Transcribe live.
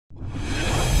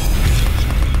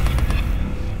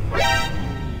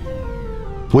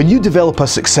When you develop a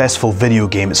successful video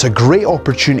game, it's a great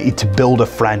opportunity to build a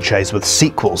franchise with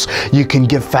sequels. You can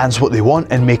give fans what they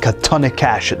want and make a ton of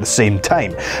cash at the same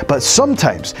time. But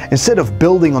sometimes, instead of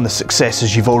building on the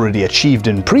successes you've already achieved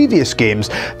in previous games,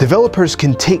 developers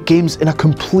can take games in a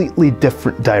completely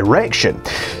different direction.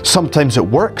 Sometimes it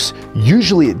works,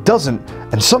 usually it doesn't,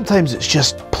 and sometimes it's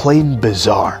just plain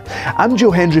bizarre. I'm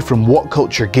Joe Hendry from What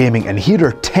Culture Gaming, and here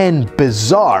are 10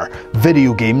 bizarre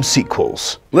video game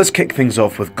sequels. Let's kick things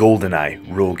off with GoldenEye: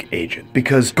 Rogue Agent,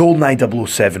 because GoldenEye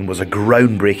 007 was a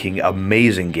groundbreaking,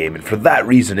 amazing game, and for that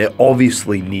reason it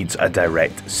obviously needs a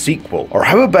direct sequel. Or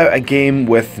how about a game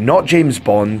with not James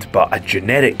Bond, but a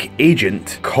generic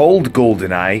agent called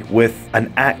GoldenEye with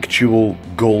an actual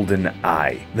golden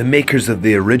eye? The makers of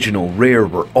the original Rare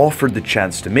were offered the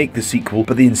chance to make the sequel,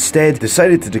 but they instead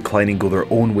decided to decline and go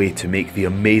their own way to make the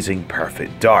amazing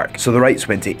Perfect Dark. So the rights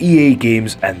went to EA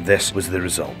Games, and this was the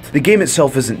result. The game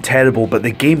itself isn't terrible, but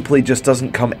the gameplay just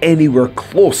doesn't come anywhere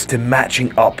close to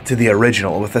matching up to the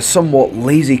original. With a somewhat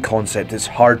lazy concept, it's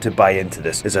hard to buy into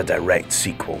this as a direct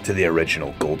sequel to the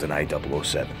original GoldenEye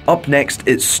 007. Up next,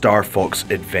 it's Star Fox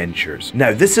Adventures.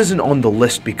 Now, this isn't on the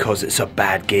list because it's a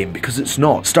bad game, because it's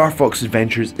not. Star Fox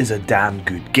Adventures is a damn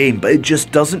good game, but it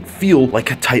just doesn't feel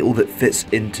like a title that fits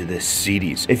into this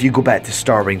series. If you go back to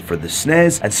Starwing for the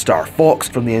SNES and Star Fox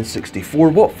from the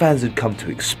N64, what fans had come to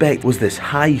expect was this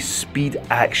high-speed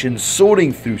action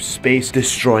soaring through space,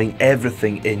 destroying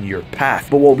everything in your path.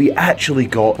 But what we actually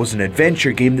got was an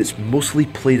adventure game that's mostly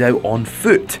played out on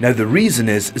foot. Now, the reason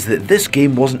is that this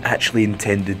game wasn't actually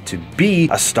intended to be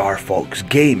a Star Fox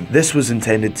game. This was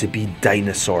intended to be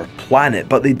Dinosaur Planet,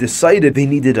 but they decided they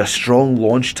needed a strong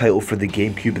launch title for the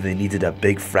GameCube and they needed a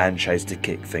big franchise to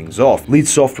kick things off. Lead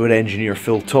software engineer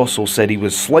Phil Tossell said he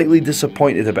was slightly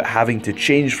disappointed about having to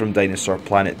change from Dinosaur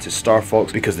Planet to Star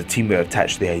Fox because the team were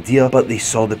attached to the idea, but they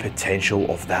saw the potential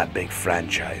of that big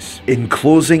franchise. In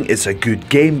closing, it's a good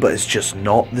game, but it's just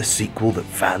not the sequel that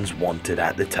fans wanted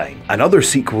at the time. Another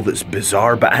sequel that's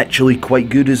bizarre but actually quite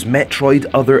good is Metroid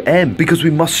Other M, because we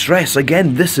must stress,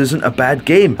 again, this isn't a bad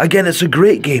game. Again, it's a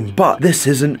great game, but this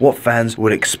isn't what fans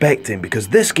were expecting, because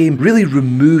this game really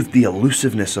removed the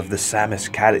elusiveness of the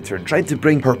Samus character and tried to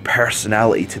bring her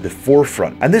personality to the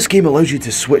forefront. And this game allows you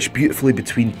to switch beautifully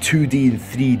between 2D and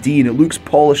 3D, and it looks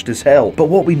polished as hell. But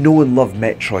what we know and love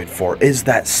Metroid for is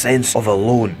that sense of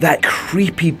alone. That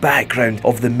creepy background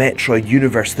of the Metroid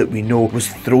universe that we know was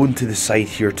thrown to the side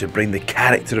here to bring the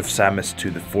character of Samus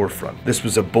to the forefront. This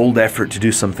was a bold effort to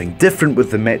do something different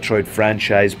with the Metroid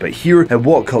franchise, but here at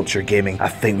What Culture Gaming, I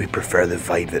think we prefer the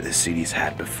vibe that the series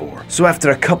had before. So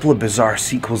after a couple of bizarre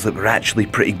sequels that were actually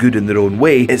pretty good in their own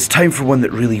way, it's time for one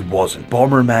that really wasn't.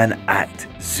 Bomberman Act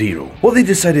Zero. What they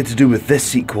decided to do with this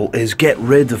sequel is get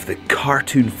rid of the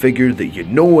cartoon figure that you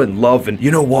know and love, and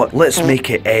you know what, let's make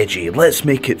it edgy, let's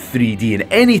make it 3D,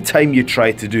 and anytime you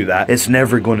try to do that, it's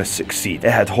never going to succeed.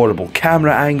 It had horrible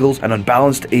camera angles, an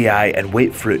unbalanced AI, and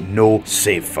wait for it, no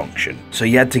save function. So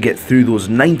you had to get through those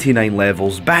 99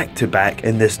 levels back to back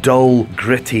in this dull,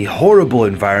 gritty, horrible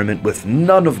environment with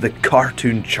none of the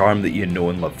cartoon charm that you know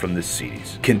and love from this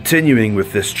series. Continuing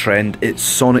with this trend, it's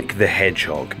Sonic the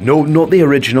Hedgehog. No, not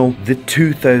the original, the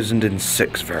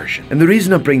 2006 version. And the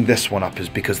reason I bring this one up is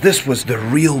because this was the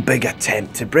real big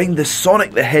attempt to bring the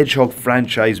Sonic the Hedgehog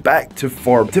franchise back to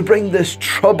form, to bring this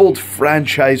troubled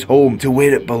franchise home to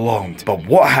where it belonged. But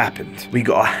what happened? We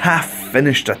got a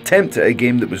half-finished attempt at a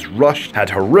game that was rushed, had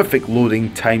horrific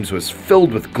loading times, was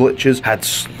filled with glitches, had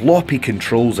sloppy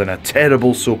controls, and a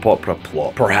terrible soap opera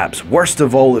plot. Perhaps worst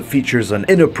of all, it features an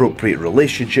inappropriate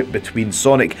relationship between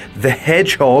Sonic the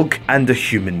Hedgehog and a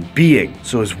human being.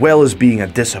 So as well as being a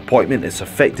disappointment, it's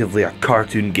effectively a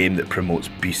cartoon game that promotes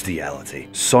bestiality.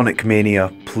 Sonic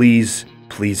Mania, please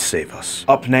save us.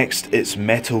 Up next, it's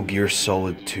Metal Gear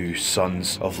Solid 2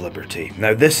 Sons of Liberty.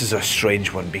 Now, this is a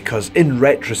strange one because, in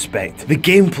retrospect, the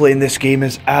gameplay in this game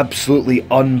is absolutely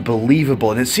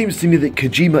unbelievable, and it seems to me that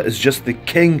Kojima is just the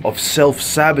king of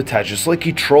self-sabotage. It's like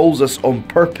he trolls us on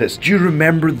purpose. Do you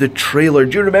remember the trailer?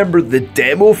 Do you remember the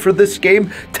demo for this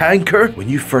game, Tanker? When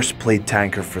you first played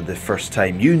Tanker for the first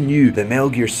time, you knew that Metal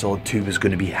Gear Solid 2 was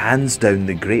going to be hands down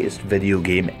the greatest video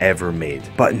game ever made.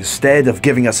 But instead of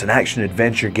giving us an action-adventure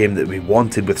game that we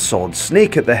wanted with Solid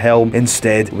Snake at the helm,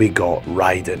 instead we got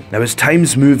Raiden. Now, as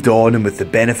time's moved on and with the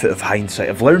benefit of hindsight,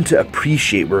 I've learned to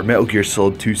appreciate where Metal Gear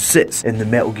Solid 2 sits in the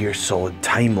Metal Gear Solid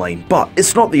timeline. But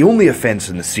it's not the only offense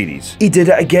in the series. He did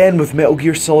it again with Metal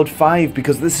Gear Solid 5,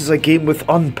 because this is a game with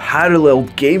unparalleled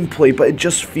gameplay, but it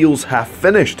just feels half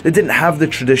finished. It didn't have the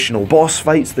traditional boss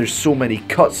fights, there's so many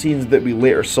cutscenes that we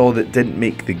later saw that didn't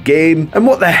make the game. And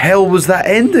what the hell was that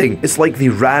ending? It's like they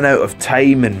ran out of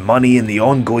time and money and the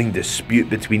ongoing dispute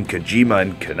between Kojima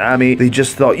and Konami, they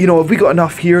just thought, you know, have we got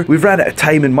enough here? We've ran out of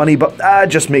time and money, but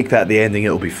just make that the ending,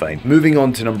 it'll be fine. Moving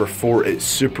on to number 4, it's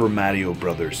Super Mario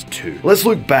Bros. 2. Let's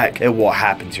look back at what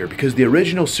happened here, because the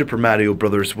original Super Mario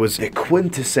Bros. Was a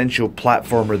quintessential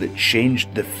platformer that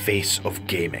changed the face of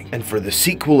gaming. And for the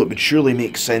sequel, it would surely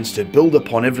make sense to build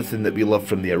upon everything that we love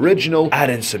from the original, add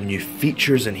in some new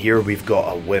features, and here we've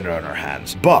got a winner on our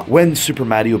hands. But when Super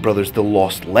Mario Bros. The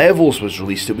Lost Levels was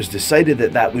released, it was decided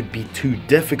that that would be too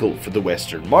difficult for the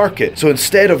Western market. So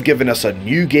instead of giving us a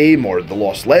new game or the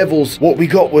Lost Levels, what we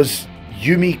got was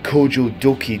Yumi Kojo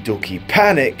Doki Doki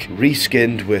Panic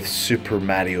reskinned with Super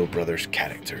Mario Bros.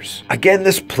 Characters. Again,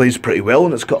 this plays pretty well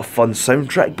and it's got a fun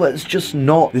soundtrack, but it's just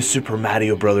not the Super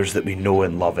Mario Bros. That we know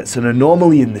and love. It's an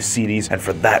anomaly in the series, and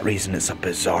for that reason it's a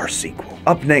bizarre sequel.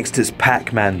 Up next is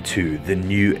Pac-Man 2, The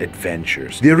New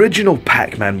Adventures. The original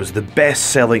Pac-Man was the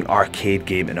best-selling arcade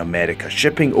game in America,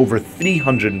 shipping over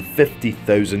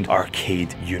 350,000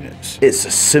 arcade units. It's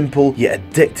a simple yet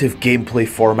addictive gameplay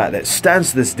format that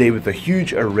stands to this day with a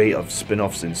huge array of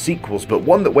spin-offs and sequels, but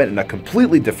one that went in a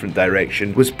completely different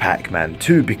direction was Pac-Man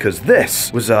 2, because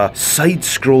this was a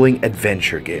side-scrolling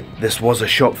adventure game. This was a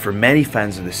shock for many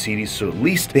fans of the series, so at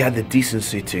least they had the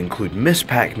decency to include Miss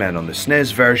Pac-Man on the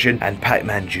SNES version and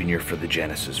Pac-Man Jr. for the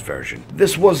Genesis version.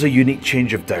 This was a unique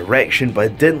change of direction, but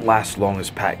it didn't last long as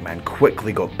Pac-Man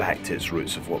quickly got back to its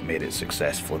roots of what made it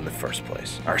successful in the first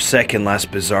place. Our second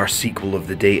last bizarre sequel of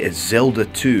the day is Zelda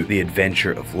 2, The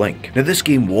Adventure of Link. Now this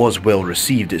game was well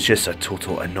received, it's just a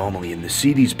total anomaly in the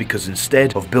series, because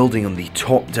instead of building on the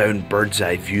top-down bird's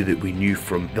eye view that we knew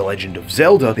from The Legend of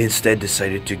Zelda, they instead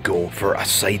decided to go for a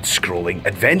side-scrolling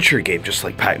adventure game, just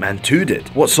like Pac-Man 2 did.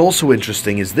 What's also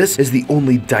interesting is this is the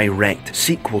only direct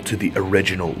sequel to the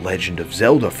original Legend of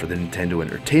Zelda for the Nintendo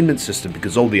Entertainment System,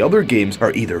 because all the other games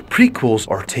are either prequels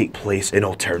or take place in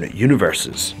alternate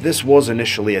universes. This was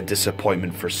initially a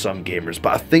disappointment for some gamers,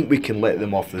 but I think we can let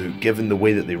them off the hook given the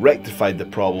way that they rectified the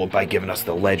problem by giving us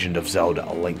The Legend of Zelda: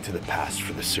 A Link to the Past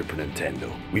for the Super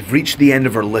Nintendo. We've reached the end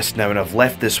of our list now, and I've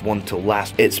left this one to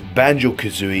last. It's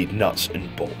Banjo-Kazooie Nuts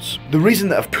and Bolts. The reason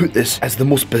that I've put this as the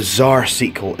most bizarre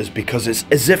sequel is because it's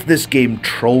as if this game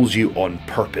trolls you on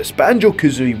purpose.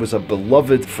 Banjo-Kazooie was a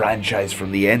beloved franchise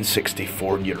from the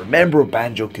N64, and you remember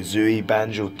Banjo-Kazooie,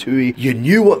 Banjo-Tooie. You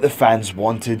knew what the fans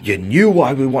wanted, you knew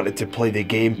why we wanted to play the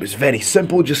game. It was very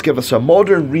simple, just give us a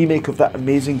modern remake of that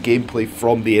amazing gameplay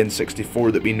from the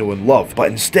N64 that we know and love.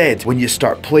 But instead, when you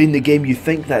start playing the game, you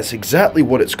think that's exactly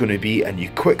what it's going to be, and you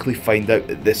quickly find out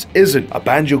that this isn't a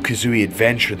Banjo-Kazooie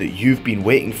adventure that you've been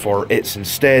waiting for. It's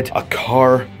instead a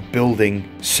car building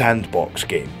sandbox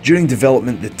game. During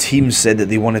development, the team said that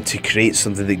they wanted to create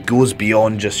something that goes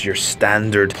beyond just your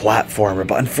standard platformer,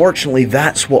 but unfortunately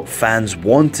that's what fans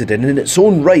wanted, and in its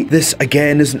own right, this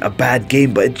again isn't a bad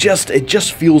game, but it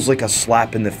just feels like a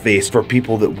slap in the face for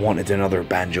people that wanted another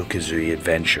Banjo-Kazooie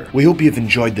adventure. We hope you've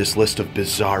enjoyed this list of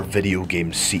bizarre video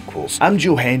game sequels. I'm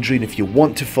Joe Hendry, and if you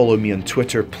want to follow me on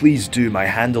Twitter, please do. My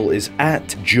handle is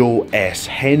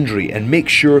 @JoeSHendry, and make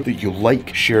sure that you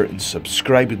like, share, and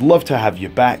subscribe. We'd love to have you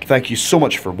back. Thank you so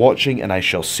much for watching, and I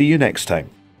shall see you next time.